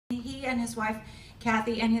he and his wife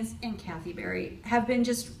Kathy and Kathy Berry have been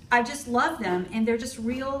I just love them, and they're just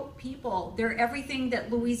real people. They're everything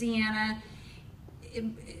that Louisiana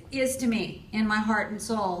is to me in my heart and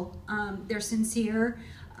soul. They're sincere,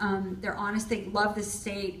 they're honest, they love the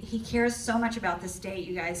state. He cares so much about the state,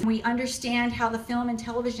 you guys. We understand how the film and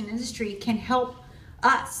television industry can help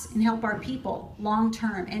us and help our people long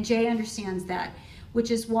term, and Jay understands that, which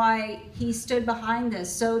is why he stood behind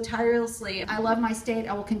this so tirelessly. I love my state.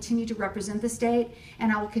 I will continue to represent the state,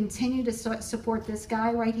 and I will continue to support this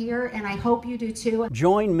guy right here, and I hope you do too.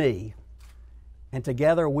 Join me, and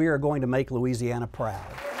together we are going to make Louisiana proud.